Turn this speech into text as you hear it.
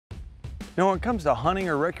Now, when it comes to hunting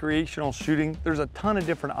or recreational shooting, there's a ton of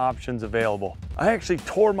different options available. I actually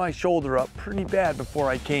tore my shoulder up pretty bad before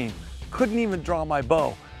I came. Couldn't even draw my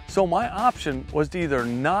bow. So my option was to either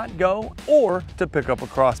not go or to pick up a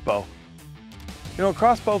crossbow. You know, a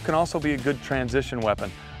crossbow can also be a good transition weapon.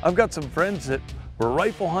 I've got some friends that were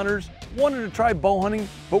rifle hunters, wanted to try bow hunting,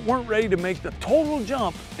 but weren't ready to make the total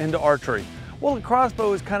jump into archery. Well, the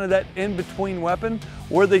crossbow is kind of that in-between weapon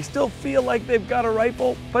where they still feel like they've got a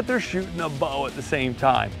rifle, but they're shooting a bow at the same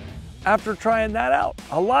time. After trying that out,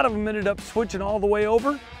 a lot of them ended up switching all the way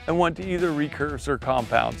over and went to either recurves or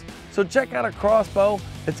compounds. So check out a crossbow.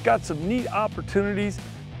 It's got some neat opportunities,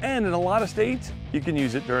 and in a lot of states, you can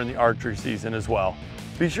use it during the archery season as well.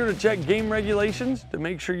 Be sure to check game regulations to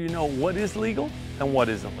make sure you know what is legal and what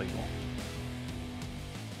isn't legal.